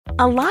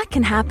A lot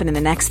can happen in the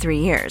next 3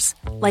 years.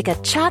 Like a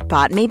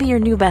chatbot may be your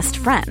new best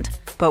friend.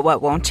 But what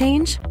won't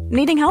change?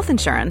 Needing health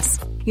insurance.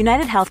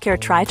 United Healthcare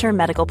Tri-Term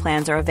Medical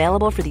Plans are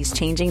available for these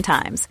changing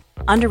times.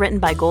 Underwritten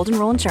by Golden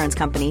Rule Insurance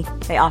Company,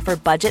 they offer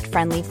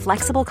budget-friendly,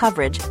 flexible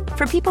coverage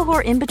for people who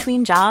are in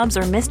between jobs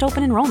or missed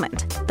open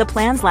enrollment. The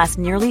plans last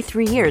nearly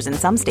 3 years in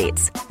some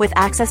states, with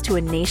access to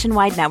a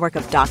nationwide network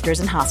of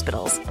doctors and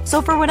hospitals.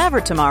 So for whatever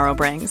tomorrow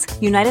brings,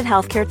 United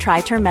Healthcare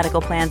Tri-Term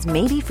Medical Plans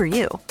may be for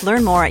you.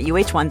 Learn more at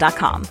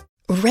uh1.com.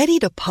 Ready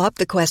to pop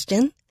the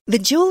question? The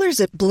jewelers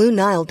at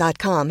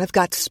BlueNile.com have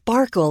got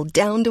sparkle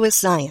down to a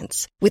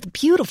science with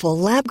beautiful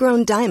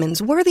lab-grown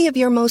diamonds worthy of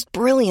your most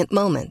brilliant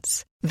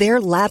moments.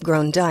 Their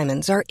lab-grown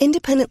diamonds are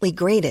independently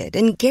graded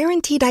and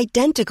guaranteed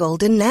identical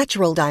to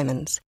natural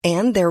diamonds,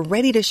 and they're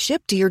ready to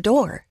ship to your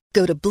door.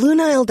 Go to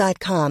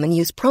BlueNile.com and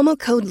use promo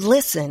code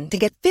LISTEN to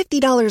get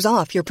 $50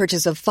 off your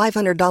purchase of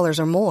 $500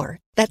 or more.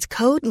 That's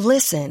code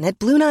LISTEN at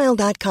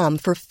BlueNile.com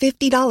for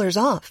 $50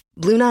 off.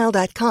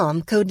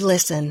 BlueNile.com, code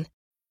LISTEN.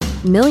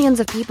 Millions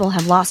of people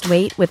have lost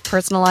weight with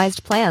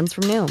personalized plans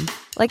from Noom.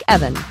 Like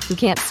Evan, who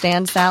can't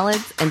stand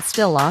salads and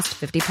still lost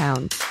 50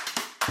 pounds.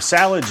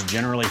 Salads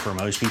generally for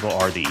most people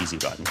are the easy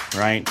button,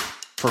 right?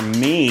 For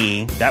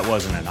me, that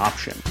wasn't an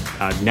option.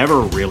 I never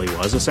really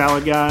was a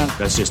salad guy.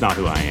 That's just not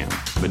who I am.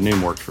 But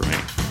Noom worked for me.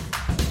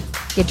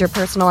 Get your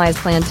personalized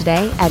plan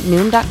today at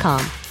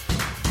Noom.com.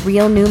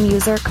 Real Noom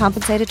user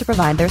compensated to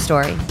provide their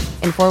story.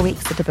 In 4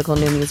 weeks, the typical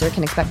Noom user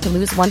can expect to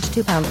lose 1 to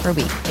 2 pounds per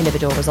week.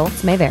 Individual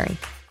results may vary.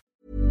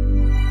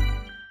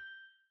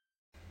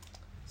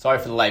 Sorry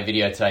for the late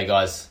video today,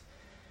 guys.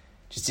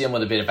 Just dealing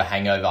with a bit of a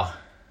hangover,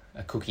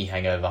 a cookie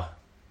hangover.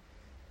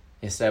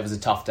 Yesterday was a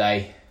tough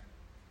day.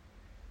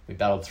 We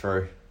battled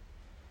through.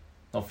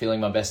 Not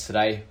feeling my best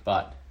today,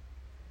 but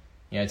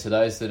to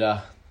those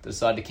that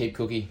decide to keep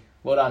Cookie,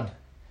 well done.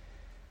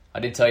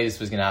 I did tell you this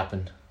was going to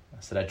happen.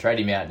 I said I'd trade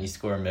him out and he'd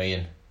score $1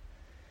 million.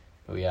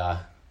 But we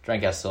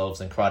drank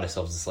ourselves and cried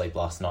ourselves to sleep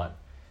last night.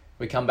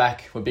 We come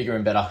back, we're bigger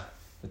and better.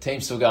 The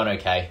team's still going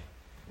okay.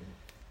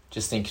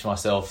 Just think to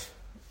myself,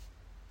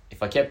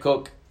 if I kept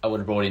Cook, I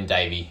would have brought in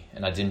Davey,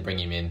 and I didn't bring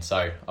him in.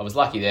 So I was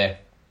lucky there.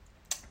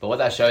 But what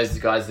that shows,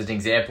 guys, is an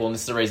example, and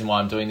this is the reason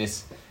why I'm doing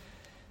this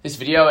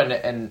video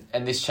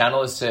and this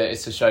channel is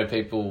to show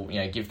people,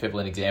 give people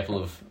an example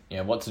of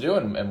what to do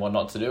and what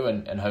not to do,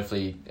 and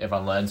hopefully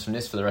everyone learns from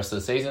this for the rest of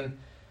the season.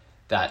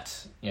 That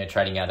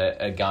trading out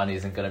a gun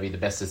isn't going to be the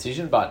best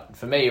decision, but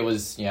for me it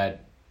was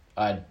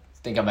I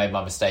think I made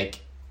my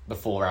mistake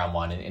before round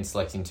one in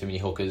selecting too many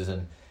hookers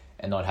and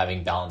not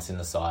having balance in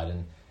the side,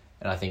 and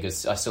I think I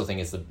still think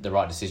it's the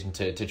right decision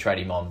to trade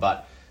him on.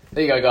 But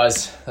there you go,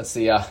 guys. That's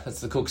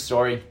the Cook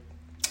story.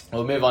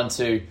 We'll move on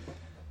to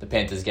the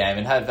Panthers game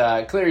and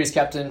have Cleary as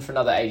captain for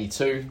another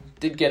 82.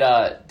 Did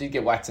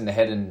get whacked in the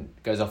head and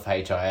goes off for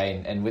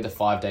HIA, and with a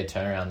 5-day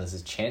turnaround, there's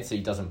a chance that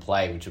he doesn't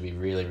play, which will be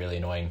really, really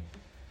annoying.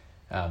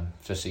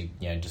 Especially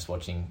just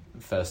watching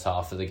the first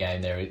half of the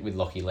game there with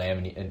Lachie Lamb,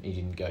 and he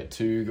didn't go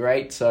too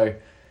great, so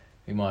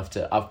we might have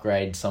to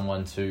upgrade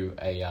someone to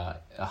a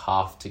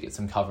half to get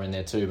some cover in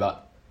there too.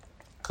 But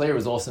Clear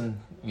was awesome.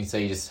 You can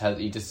see he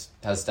just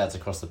has stats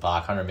across the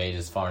park: 100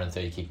 meters,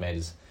 430 kick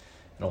meters,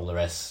 and all the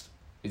rest.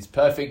 It's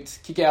perfect.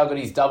 Kick out got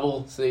his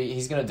double, so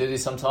he's going to do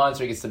this sometimes,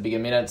 where he gets the bigger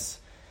minutes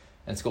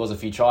and scores a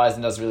few tries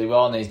and does really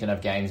well, and then he's going to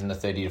have games in the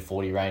 30 to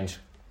 40 range.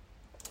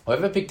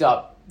 Whoever picked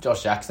up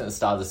Josh Jackson at the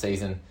start of the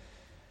season,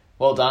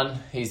 well done.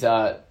 He's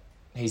helped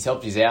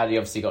us out. He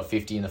obviously got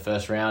 50 in the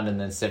first round and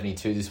then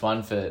 72 this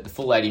one for the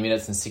full 80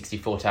 minutes and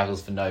 64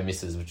 tackles for no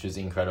misses, which was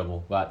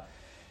incredible. But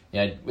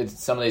with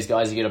some of these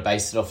guys, you got to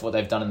base it off what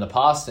they've done in the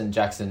past, and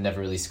Jackson never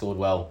really scored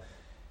well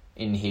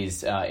in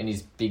his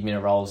big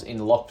minute roles in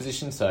the lock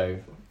position, so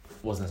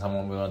wasn't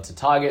someone we wanted to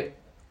target.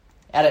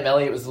 Adam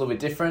Elliott was a little bit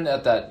different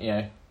at that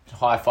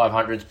high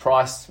 500s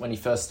price when he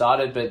first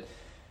started, but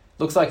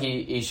looks like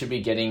he should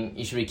be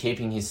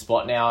keeping his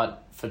spot now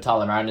for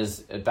Tyler Mariners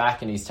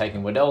back, and he's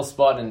taken Waddell's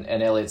spot, and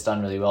Elliott's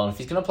done really well. And if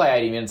he's going to play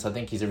 80 minutes, I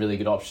think he's a really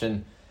good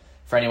option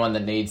for anyone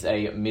that needs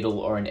a middle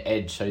or an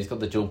edge. So he's got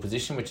the dual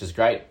position, which is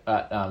great,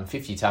 but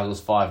 50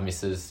 tackles, 5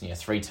 misses,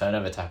 3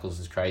 turnover tackles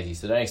is crazy.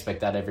 So don't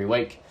expect that every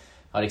week.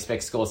 I'd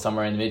expect scores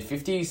somewhere in the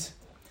mid-50s.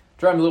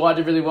 Jerome Luai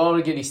did really well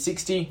to get his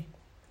 60.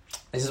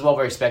 This is what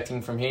we're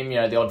expecting from him.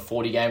 The odd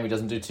 40 game, he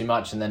doesn't do too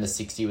much, and then a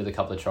 60 with a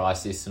couple of try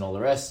assists and all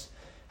the rest.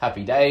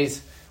 Happy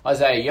days.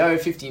 Isaiah Yeo,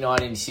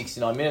 59 in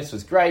 69 minutes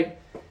was great.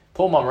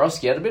 Paul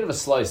Momorowski had a bit of a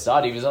slow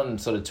start. He was on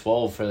sort of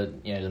 12 for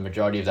the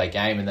majority of that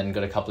game, and then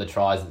got a couple of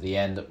tries at the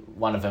end.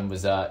 One of them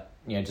was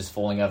just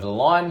falling over the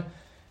line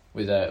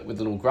with a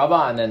little grubber,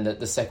 and then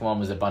the second one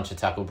was a bunch of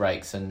tackle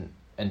breaks and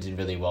did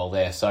really well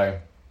there. So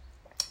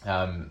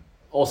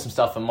awesome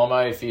stuff for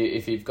Momo.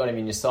 If you've got him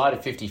in your side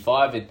at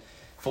 55, at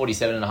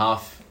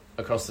 47.5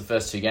 across the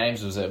first 2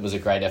 games was a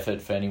great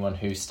effort for anyone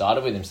who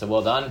started with him. So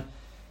well done.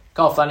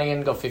 Kyle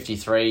Flanagan got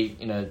 53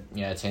 in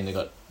a team that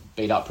got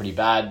beat up pretty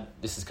bad.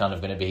 This is kind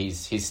of going to be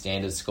his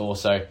standard score.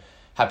 So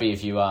happy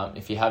if you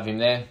have him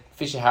there.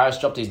 Fisher Harris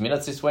dropped his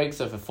minutes this week,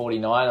 so for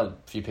 49, a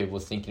few people were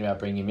thinking about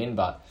bringing him in,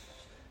 but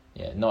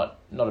not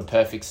a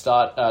perfect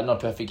start, not a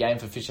perfect game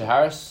for Fisher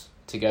Harris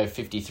to go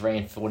 53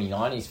 and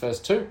 49 his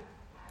first two.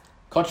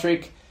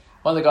 Kotrick,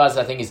 one of the guys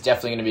I think is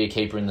definitely going to be a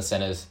keeper in the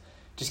centres.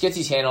 Just gets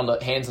his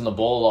hands on the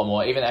ball a lot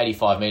more. Even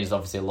 85 metres,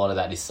 obviously a lot of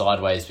that is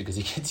sideways because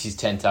he gets his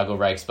 10 tackle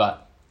breaks,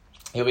 but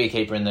he'll be a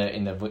keeper in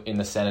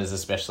the centres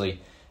especially,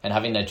 and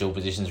having that dual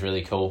position is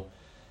really cool.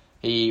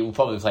 He will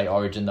probably play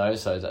Origin though,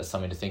 so that's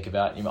something to think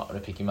about. You might want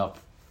to pick him up,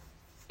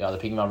 either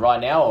pick him up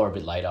right now or a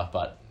bit later,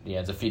 but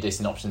there's a few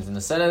decent options in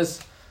the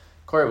centres.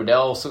 Corey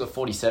Waddell still got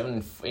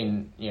 47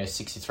 in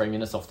 63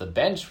 minutes off the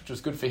bench, which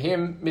was good for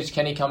him. Mitch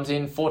Kenny comes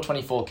in,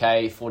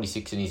 424k,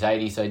 46 in his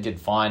 80, so he did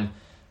fine,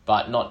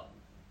 but not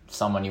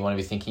someone you want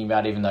to be thinking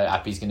about, even though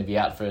Appy's going to be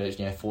out for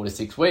 4 to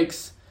 6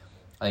 weeks.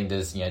 I think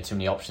there's too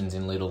many options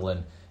in Little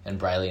and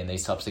Brayley and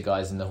these types of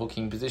guys in the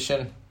hooking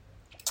position.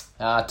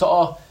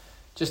 To'o,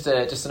 just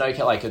an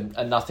okay, like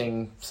a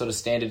nothing sort of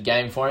standard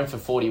game for him for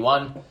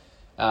 41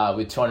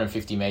 with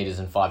 250 metres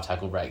and 5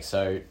 tackle breaks.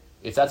 So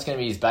if that's going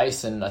to be his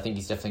base, then I think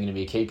he's definitely going to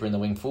be a keeper in the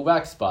wing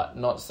fullbacks, but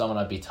not someone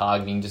I'd be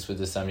targeting just with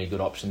there's so many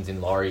good options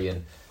in Laurie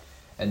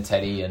and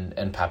Teddy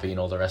and Pappy and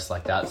all the rest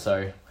like that.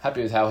 So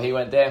happy with how he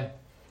went there.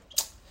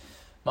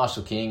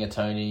 Marshall King,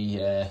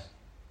 Atoni,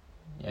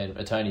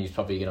 Atoni's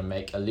probably going to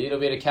make a little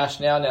bit of cash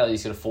now that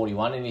he's got a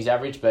 41 in his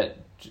average, but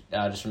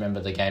just remember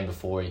the game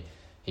before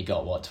he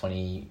got,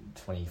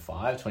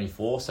 25,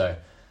 24, so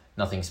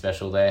nothing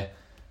special there.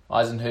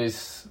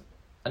 Eisenhuth,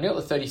 I got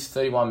the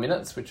 31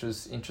 minutes, which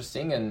was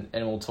interesting, and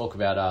we'll talk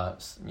about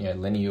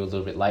Leniu a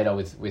little bit later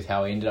with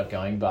how he ended up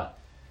going, but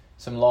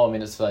some lower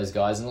minutes for those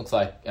guys, and it looks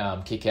like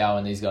Kikau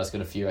and these guys got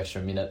a few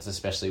extra minutes,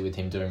 especially with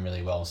him doing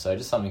really well, so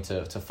just something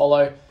to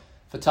follow.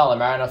 For Tala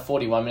Mariner,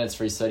 41 minutes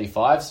for his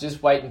 35, so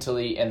just wait until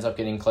he ends up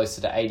getting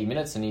closer to 80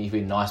 minutes, and he'll be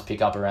a nice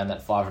pickup around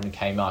that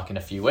 500k mark in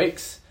a few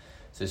weeks,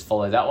 so just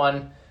follow that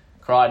one.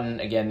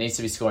 Crichton, again, needs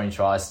to be scoring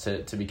tries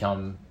to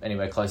become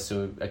anywhere close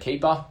to a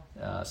keeper.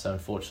 So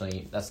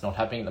unfortunately, that's not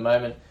happening at the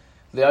moment.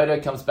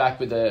 Leota comes back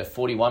with a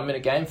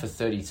 41-minute game for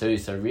 32.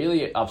 So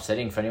really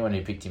upsetting for anyone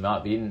who picked him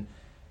up. He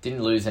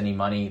didn't lose any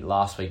money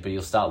last week, but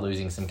you'll start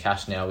losing some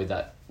cash now with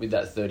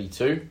that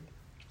 32.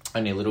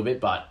 Only a little bit,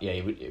 but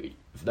yeah,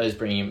 for those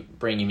bringing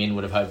him in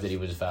would have hoped that he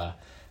would have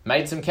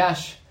made some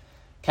cash.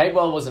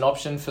 Capewell was an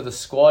option for the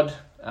squad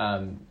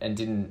and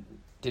didn't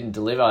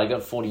deliver. He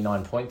got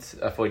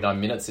 49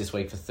 minutes this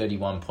week for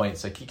 31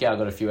 points. So Kikau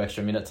got a few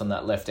extra minutes on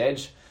that left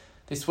edge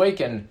this week,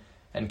 and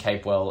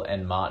Capewell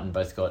and Martin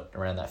both got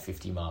around that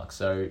 50 mark.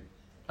 So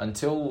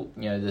until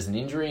there's an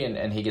injury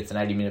and he gets an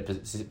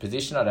 80-minute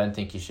position, I don't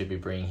think you should be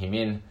bringing him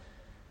in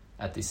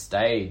at this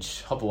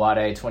stage.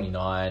 Hopewade,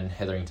 29,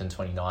 Hetherington,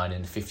 29,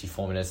 and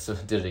 54 minutes,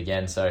 did it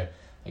again. So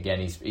again,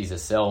 he's a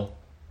sell.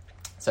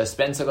 So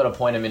Spencer got a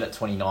point a minute,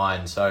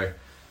 29. So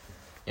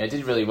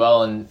did really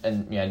well,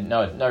 and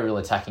no real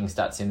attacking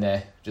stats in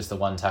there, just the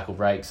one tackle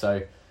break.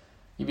 So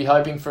you'd be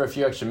hoping for a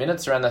few extra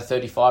minutes around that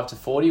 35 to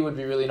 40 would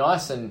be really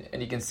nice. And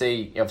you can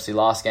see, obviously,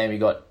 last game he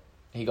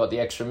got the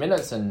extra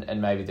minutes,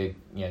 and maybe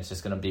it's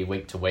just going to be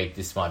week to week.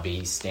 This might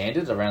be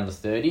standard around the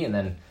 30,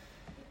 and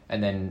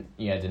then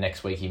the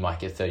next week he might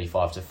get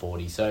 35 to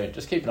 40. So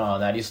just keep an eye on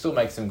that. He'll still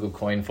make some good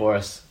coin for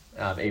us,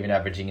 even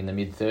averaging in the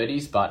mid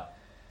 30s, but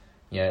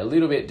a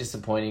little bit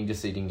disappointing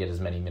just he didn't get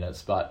as many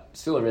minutes, but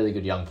still a really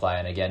good young player.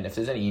 And again, if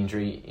there's any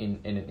injury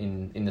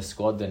in the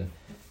squad, then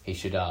he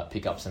should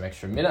pick up some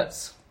extra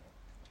minutes.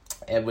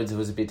 Edwards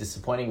was a bit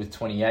disappointing with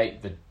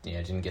 28, but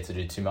didn't get to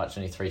do too much.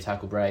 Only 3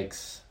 tackle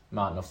breaks.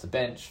 Martin off the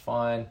bench,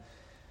 fine.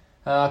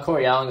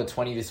 Corey Allen got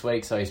 20 this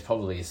week, so he's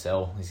probably a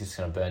sell. He's just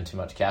going to burn too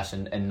much cash,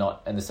 and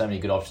there's so many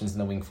good options in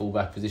the wing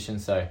fullback position,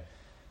 so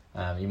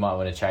you might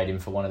want to trade him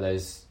for one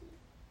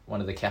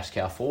of the cash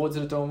cow forwards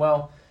that are doing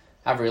well.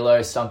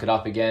 Averillo stunk it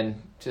up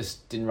again,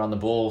 just didn't run the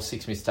ball,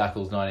 6 missed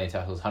tackles, 19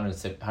 tackles,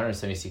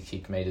 176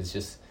 kick metres,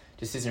 just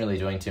isn't really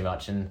doing too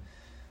much. And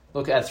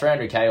look, at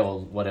 300k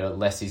or whatever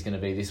less he's going to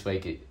be this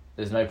week,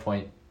 there's no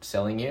point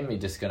selling him. You're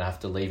just going to have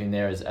to leave him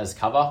there as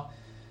cover.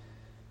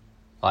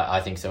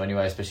 I think so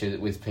anyway, especially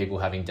with people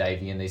having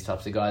Davey and these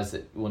types of guys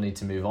that will need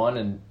to move on.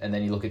 And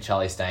then you look at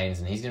Charlie Staines,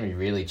 and he's going to be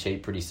really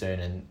cheap pretty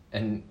soon.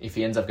 And if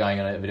he ends up going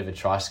on a bit of a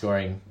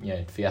try-scoring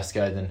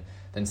fiasco,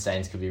 then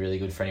Staines could be really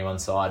good for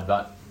anyone's side.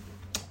 But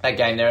that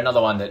game there,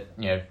 another one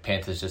that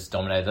Panthers just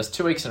dominated. That's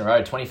 2 weeks in a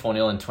row,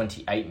 24-0 and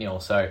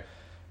 28-0. So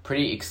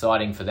pretty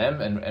exciting for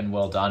them, and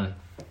well done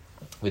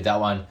with that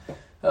one.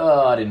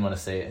 Oh, I didn't want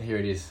to see it. Here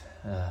it is,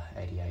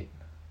 88. It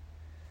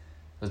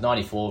was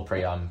 94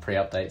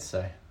 pre-update,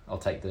 so I'll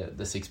take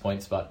the 6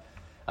 points. But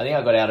I think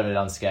I got out of it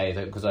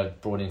unscathed because I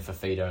brought in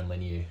Fafita and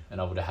Leniu,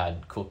 and I would have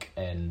had Cook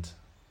and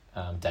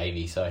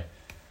Davey. So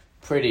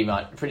pretty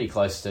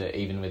close to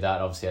even with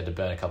that. Obviously, I had to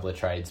burn a couple of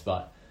trades,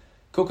 but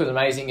Cook was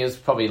amazing. It was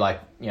probably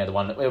the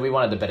one where we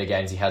wanted the better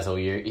games he has all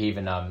year. He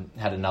even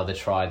had another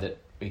try that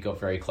we got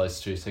very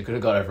close to, so he could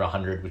have got over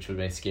 100, which would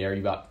have been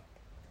scary. But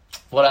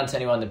well done to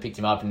anyone that picked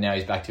him up, and now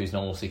he's back to his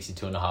normal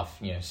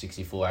 62.5,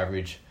 64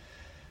 average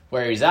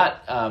where he's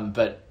at.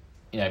 But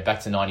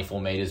back to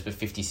 94 metres, but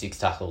 56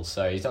 tackles.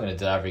 So he's not going to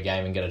do every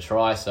game and get a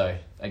try. So,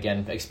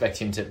 again, expect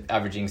him to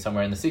averaging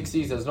somewhere in the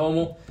 60s as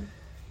normal.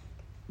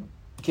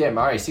 Keaton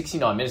Murray,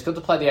 69 minutes. Got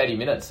to play the 80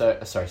 minutes.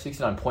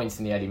 69 points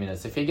in the 80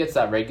 minutes. If he gets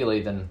that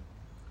regularly, then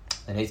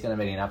he's going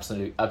to be an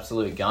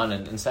absolute gun.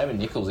 And same with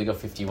Nichols. He got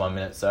 51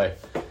 minutes. So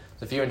there's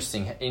a few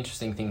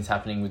interesting things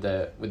happening with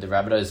the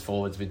Rabbitohs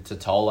forwards, with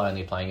Totola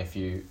only playing a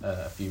few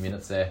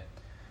minutes there.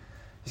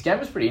 This game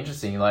was pretty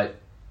interesting. Like,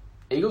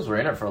 Eagles were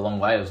in it for a long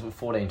way. It was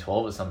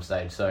 14-12 at some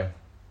stage. So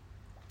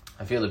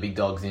I feel the big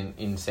dogs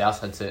in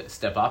South had to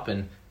step up,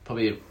 and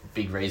probably a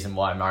big reason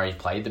why Murray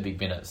played the big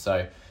minutes.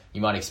 So you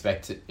might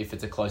expect, if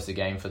it's a closer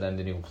game for them,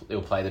 then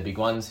he'll play the big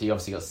ones. He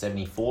obviously got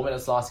 74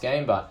 minutes last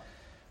game, but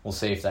we'll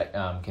see if that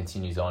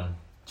continues on.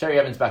 Cherry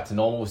Evans back to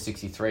normal with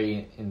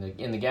 63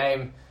 in the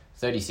game.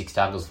 36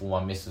 tackles for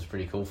 1 miss was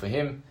pretty cool for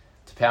him.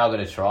 Tapau got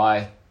a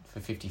try for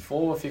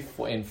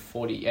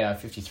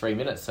 53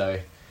 minutes, so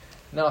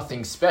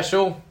nothing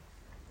special.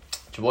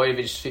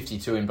 Trbojevic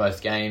 52 in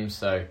both games,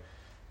 so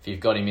if you've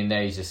got him in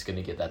there, he's just going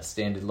to get that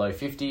standard low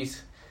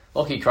 50s.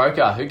 Lockie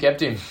Croker, who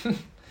kept him?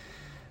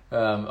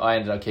 I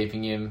ended up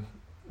keeping him,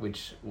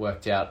 which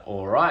worked out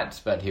all right,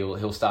 but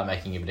he'll start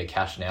making a bit of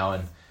cash now,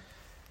 and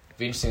it'll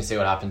be interesting to see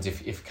what happens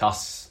if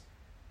Cuss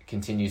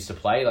continues to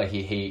play. Like,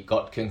 he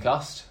got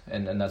concussed,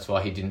 and that's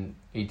why he didn't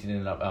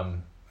end up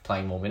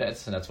playing more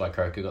minutes, and that's why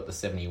Croker got the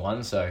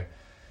 71. So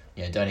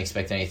don't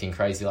expect anything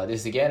crazy like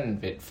this again.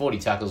 But 40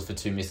 tackles for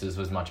 2 misses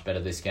was much better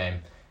this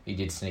game. He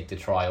did sneak the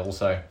try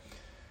also.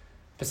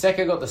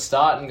 Paseka got the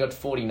start and got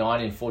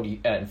 49 in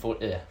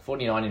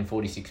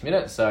 46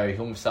 minutes, so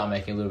he'll start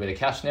making a little bit of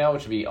cash now,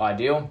 which would be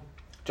ideal.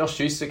 Josh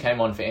Schuster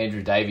came on for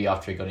Andrew Davey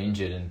after he got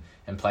injured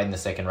and played in the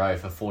second row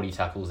for 40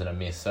 tackles and a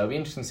miss. So it'll be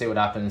interesting to see what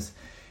happens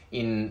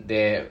in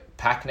their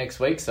pack next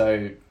week.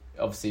 So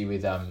obviously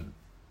with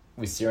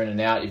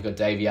Sirinen out, you've got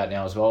Davey out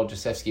now as well.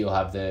 Josefsky will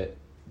have the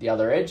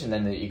other edge, and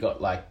then you've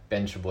got like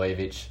Ben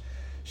Trbojevic,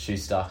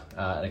 Schuster,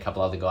 and a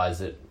couple other guys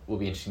that will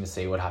be interesting to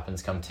see what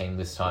happens come team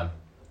list time.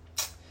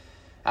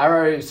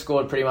 Arrow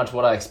scored pretty much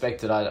what I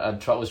expected. I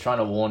was trying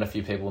to warn a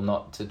few people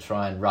not to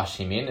try and rush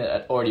him in.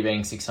 At already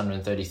being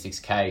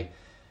 636k,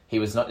 he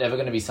was never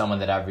going to be someone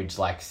that averaged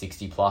like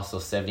 60 plus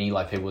or 70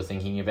 like people were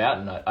thinking about,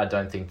 and I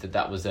don't think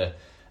that was a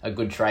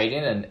good trade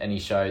in, and he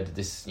showed that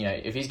this,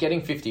 if he's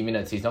getting 50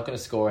 minutes, he's not going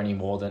to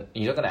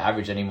he's not going to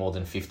average any more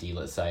than 50,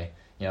 let's say,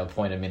 a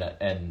point a minute,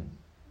 and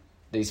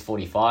these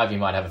 45, he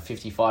might have a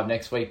 55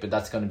 next week, but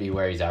that's going to be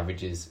where his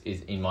average is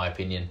in my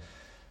opinion.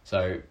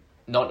 So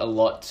not a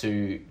lot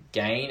to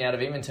gain out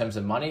of him in terms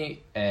of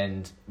money,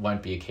 and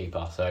won't be a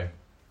keeper. So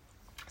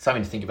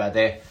something to think about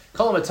there.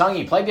 Colin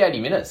Matangi played the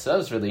 80 minutes. So that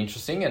was really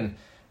interesting, and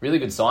really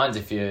good signs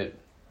if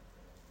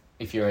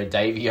you're a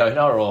Davey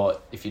owner, or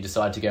if you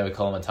decide to go with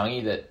Colin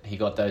Matangi, that he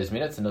got those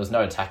minutes, and there was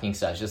no attacking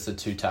stats, just the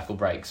 2 tackle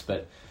breaks.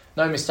 But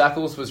no missed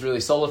tackles was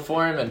really solid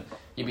for him, and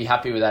you'd be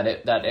happy with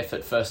that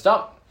effort first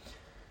up.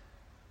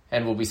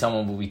 And will be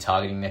someone we'll be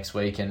targeting next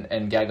week.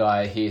 And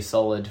Gagai here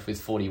solid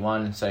with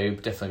 41, so he'll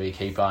definitely be a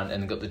keeper,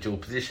 and got the dual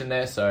position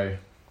there, so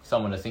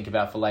someone to think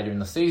about for later in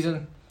the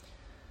season.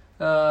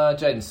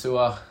 Jaden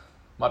Sewer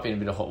might be in a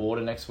bit of hot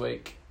water next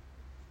week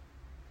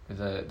with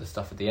the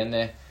stuff at the end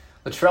there.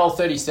 Latrell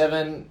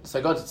 37,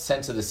 so got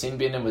sent to the sin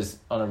bin and was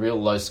on a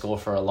real low score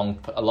for a long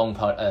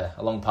part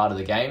of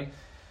the game,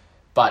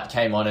 but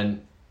came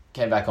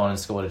back on and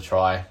scored a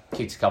try,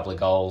 kicked a couple of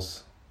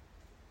goals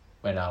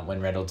when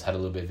Reynolds had a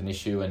little bit of an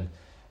issue,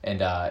 and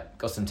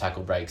got some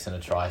tackle breaks and a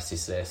try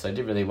assist there. So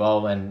did really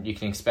well, and you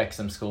can expect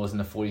some scores in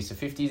the 40s to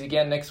 50s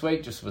again next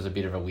week. Just was a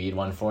bit of a weird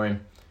one for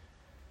him.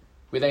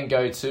 We then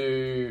go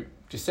to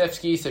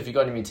Josefsky. So if you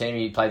got him in your team,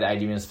 he played the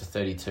 80 minutes for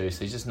 32,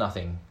 so he's just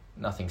nothing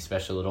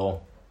special at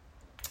all.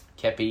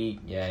 Kepi,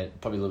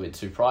 probably a little bit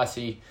too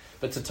pricey,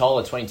 but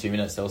Totola 22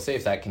 minutes, so we'll see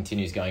if that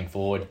continues going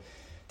forward.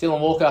 Dylan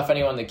Walker, for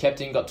anyone that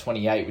kept him, got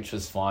 28, which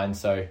was fine.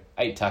 So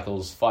 8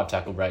 tackles, 5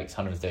 tackle breaks,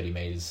 130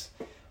 metres.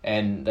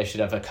 And they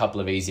should have a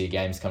couple of easier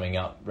games coming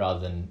up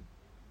rather than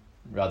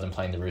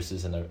playing the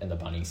Roosters and the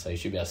Bunnies. So you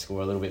should be able to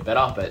score a little bit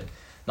better, but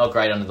not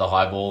great under the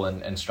high ball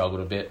and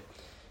struggled a bit.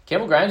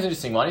 Campbell Graham's an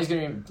interesting one. He's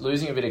going to be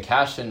losing a bit of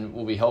cash and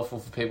will be helpful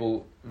for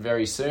people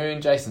very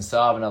soon. Jason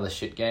Saab, another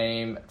shit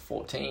game at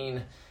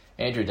 14.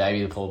 Andrew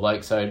Davey, the poor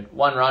bloke. So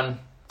 1 run,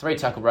 3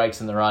 tackle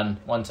breaks in the run,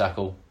 1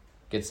 tackle,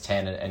 gets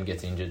 10 and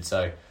gets injured.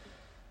 So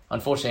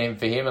unfortunately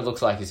for him, it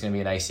looks like it's going to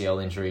be an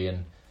ACL injury,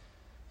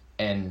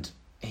 and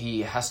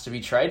he has to be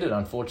traded,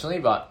 unfortunately.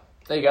 But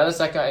there you go. That's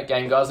that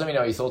game, guys. Let me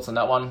know what your thoughts on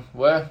that one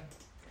were.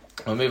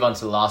 We'll move on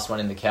to the last one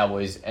in the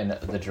Cowboys and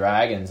the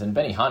Dragons. And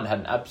Benny Hunt had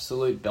an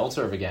absolute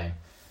belter of a game.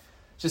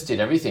 Just did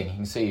everything. You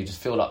can see he just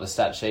filled up the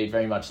stat sheet,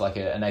 very much like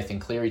a Nathan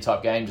Cleary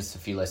type game, just a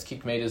few less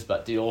kick meters,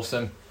 but did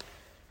awesome.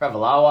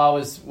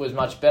 Ravalawa was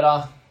much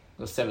better.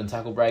 Got 7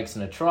 tackle breaks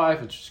and a try,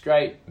 which was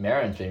great.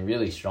 Merrin's been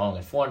really strong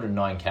at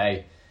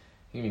 409k.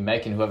 He'll be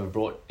making whoever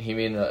brought him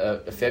in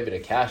a fair bit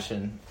of cash,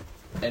 and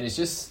it's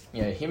just,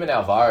 him and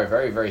Alvaro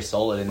very, very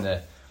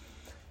solid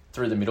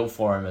through the middle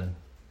for him,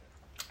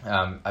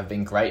 and have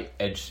been great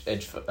edge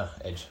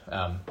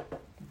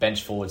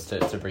bench forwards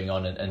to bring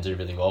on and do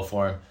really well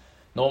for him.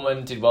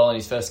 Norman did well in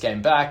his first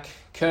game back.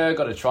 Kerr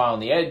got a try on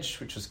the edge,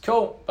 which was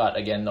cool, but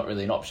again, not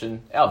really an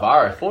option.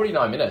 Alvaro,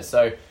 49 minutes,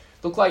 so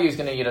looked like he was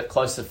going to get it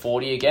close to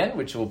 40 again,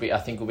 which I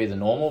think will be the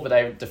normal, but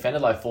they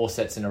defended like 4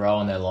 sets in a row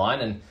on their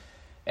line,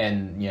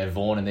 and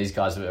Vaughan and these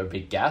guys were a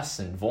bit gas,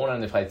 and Vaughan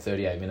only played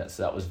 38 minutes,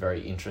 so that was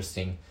very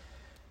interesting.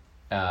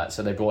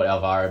 So they brought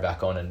Alvaro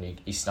back on, and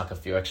he snuck a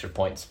few extra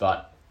points,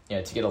 but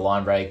to get a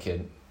line break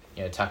and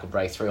tackle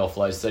break, 3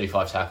 offloads,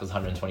 35 tackles,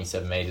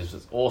 127 metres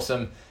was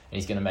awesome, and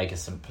he's going to make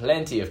us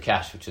plenty of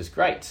cash, which is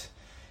great.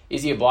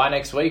 Is he a buy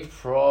next week?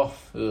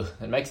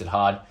 It makes it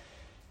hard.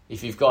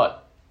 If you've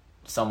got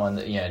someone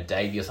that,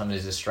 Davey or someone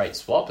who's a straight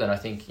swap, then I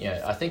think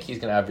he's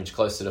going to average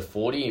closer to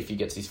 40 if he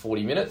gets his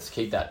 40 minutes,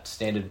 keep that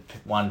standard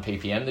 1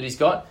 ppm that he's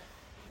got.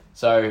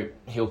 So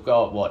he'll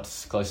go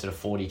at closer to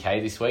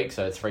 40k this week,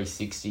 so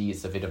 360.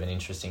 It's a bit of an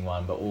interesting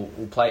one, but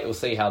we'll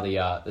see how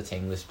the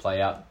team list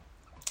play out.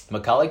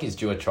 McCulloch is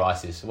due a try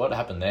assist. What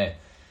happened there?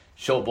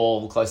 Short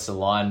ball close to the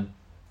line,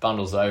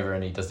 bundles over,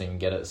 and he doesn't even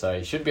get it. So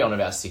he should be on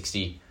about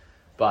 60.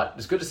 But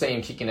it's good to see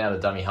him kicking out a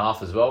dummy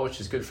half as well, which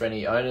is good for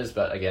any owners.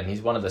 But again,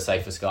 he's one of the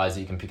safest guys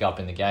that you can pick up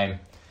in the game.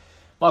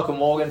 Michael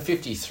Morgan,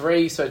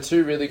 53. So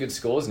 2 really good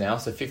scores now.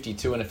 So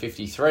 52 and a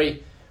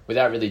 53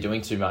 without really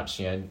doing too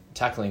much.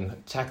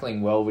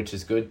 Tackling well, which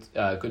is good.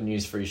 Good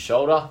news for his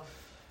shoulder.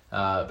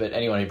 But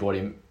anyone who brought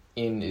him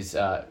in is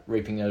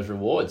reaping those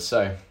rewards.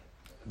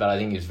 But I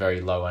think it's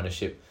very low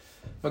ownership.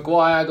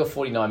 Maguire got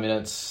 49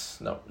 minutes.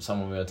 Not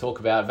someone we're going to talk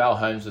about. Val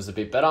Holmes was a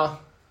bit better.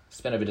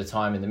 Spent a bit of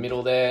time in the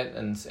middle there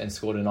and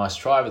scored a nice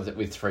try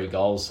with 3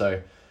 goals.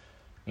 So,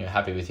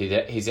 happy with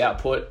his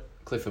output.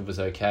 Clifford was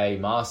okay.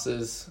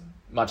 Masters,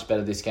 much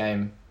better this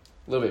game.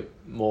 A little bit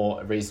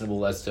more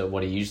reasonable as to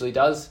what he usually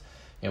does.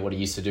 What he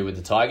used to do with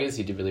the Tigers.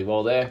 He did really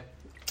well there.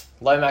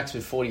 Lomax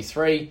with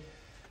 43.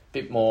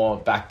 Bit more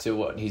back to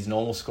what his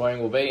normal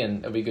scoring will be,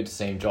 and it'll be good to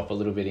see him drop a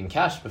little bit in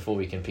cash before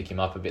we can pick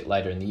him up a bit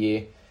later in the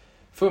year.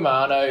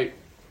 Fuimaono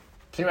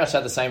pretty much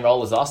had the same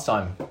role as last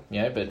time,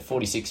 but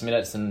 46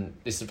 minutes, and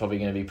this is probably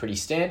going to be pretty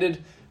standard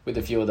with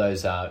a few of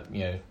those,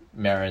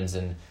 Merrins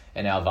and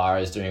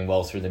Alvaro's doing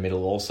well through the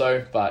middle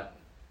also, but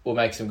we'll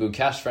make some good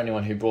cash for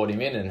anyone who brought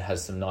him in and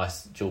has some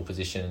nice dual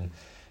position.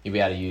 You'll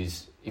be able to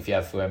use, if you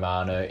have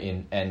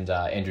Fuimaono and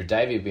Andrew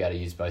Davey, you'll be able to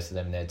use both of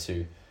them there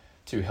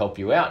to help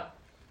you out.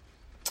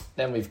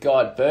 Then we've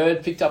got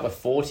Bird, picked up a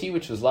 40,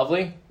 which was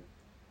lovely.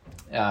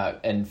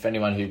 And for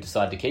anyone who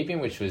decided to keep him,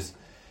 which was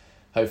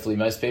hopefully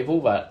most people,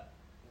 but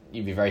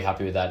you'd be very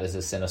happy with that as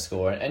a centre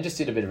scorer. And just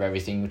did a bit of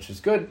everything, which was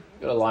good.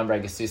 Got a line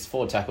break assist,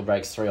 4 tackle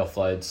breaks, 3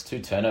 offloads, 2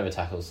 turnover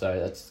tackles. So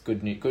that's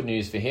good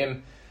news for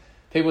him.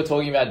 People were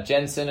talking about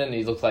Jensen, and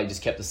he looked like he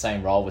just kept the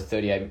same role with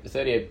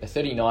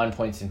 39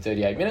 points in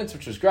 38 minutes,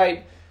 which was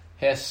great.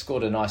 Hess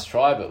scored a nice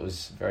try, but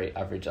was very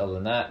average other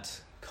than that.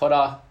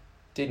 Cotter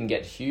didn't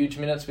get huge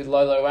minutes with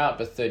Lolo out,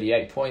 but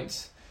 38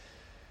 points.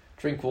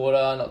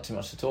 Drinkwater, not too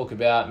much to talk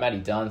about. Matty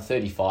Dunn,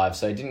 35.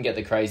 So he didn't get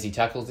the crazy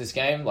tackles this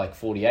game, like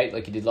 48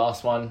 like he did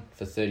last one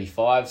for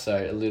 35.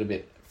 So a little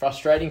bit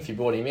frustrating if you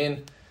brought him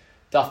in.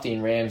 Dufty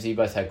and Ramsey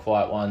both had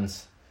quiet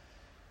ones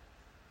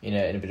in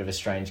a bit of a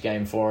strange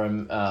game for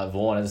him.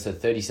 Vaughan, as I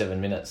said,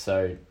 37 minutes.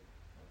 So,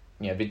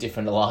 a bit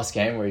different to the last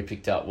game where he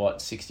picked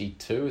up,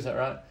 62, is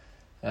that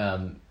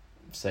right?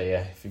 So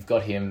yeah, if you've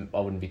got him,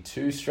 I wouldn't be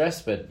too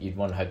stressed, but you'd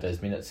want to hope those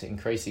minutes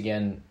increase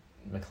again.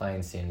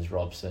 McLean, Sims,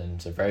 Robson,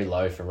 so very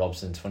low for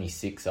Robson,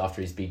 26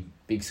 after his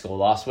big score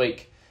last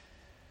week.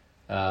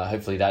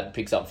 Hopefully that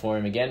picks up for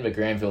him again, but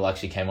Granville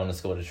actually came on and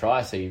scored a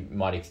try, so you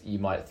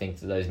might think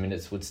that those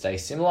minutes would stay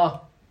similar.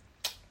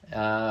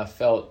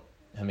 Felt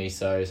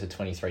Hamiso, so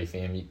 23 for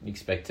him. You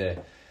expect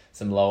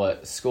some lower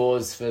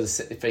scores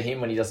for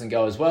him when he doesn't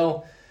go as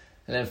well.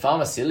 And then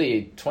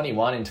Farmasili,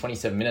 21 in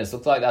 27 minutes,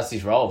 looked like that's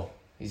his role.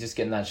 He's just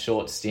getting that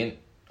short stint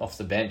off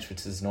the bench,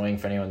 which is annoying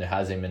for anyone who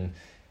has him, and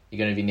you're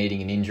going to be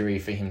needing an injury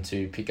for him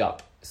to pick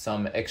up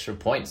some extra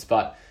points.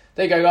 But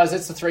there you go, guys.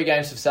 That's the 3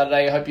 games for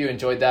Saturday. I hope you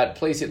enjoyed that.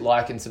 Please hit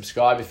like and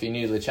subscribe if you're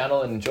new to the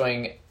channel and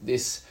enjoying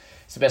this.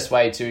 It's the best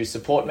way to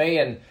support me,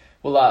 and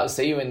we'll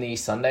see you in the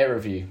Sunday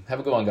review.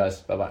 Have a good one, guys.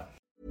 Bye-bye.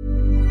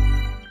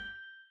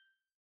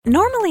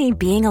 Normally,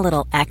 being a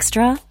little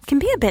extra can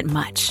be a bit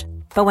much.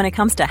 But when it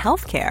comes to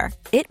healthcare,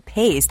 it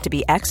pays to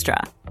be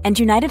extra. And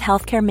United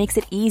Healthcare makes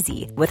it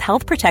easy with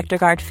Health Protector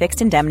Guard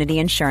fixed indemnity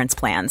insurance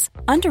plans.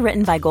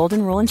 Underwritten by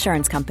Golden Rule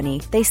Insurance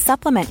Company, they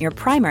supplement your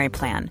primary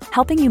plan,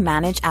 helping you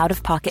manage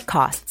out-of-pocket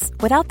costs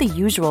without the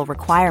usual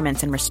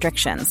requirements and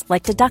restrictions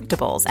like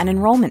deductibles and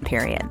enrollment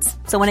periods.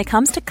 So when it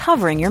comes to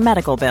covering your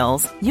medical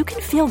bills, you can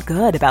feel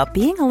good about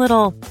being a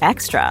little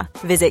extra.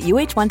 Visit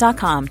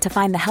UH1.com to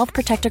find the Health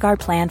Protector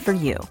Guard plan for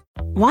you.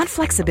 Want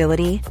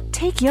flexibility?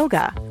 Take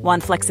yoga.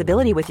 Want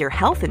flexibility with your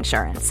health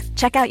insurance?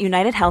 Check out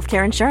United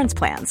Healthcare Insurance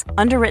Plans.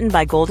 Underwritten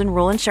by Golden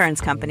Rule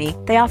Insurance Company,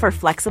 they offer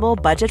flexible,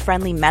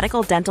 budget-friendly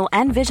medical, dental,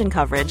 and vision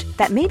coverage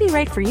that may be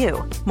right for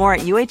you. More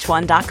at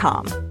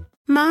UH1.com.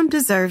 Mom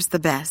deserves the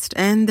best,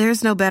 and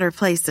there's no better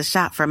place to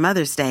shop for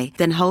Mother's Day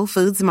than Whole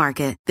Foods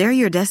Market. They're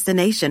your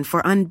destination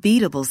for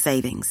unbeatable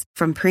savings,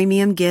 from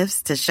premium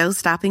gifts to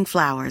show-stopping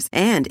flowers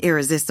and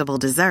irresistible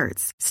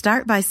desserts.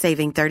 Start by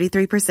saving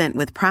 33%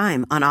 with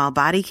Prime on all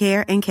body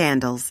care and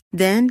candles.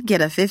 Then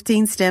get a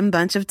 15-stem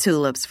bunch of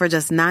tulips for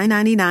just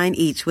 $9.99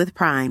 each with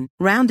Prime.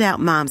 Round out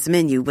Mom's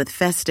menu with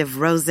festive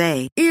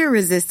rosé,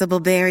 irresistible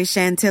berry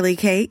chantilly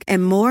cake,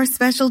 and more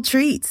special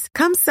treats.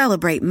 Come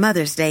celebrate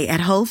Mother's Day at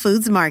Whole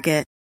Foods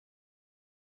Market.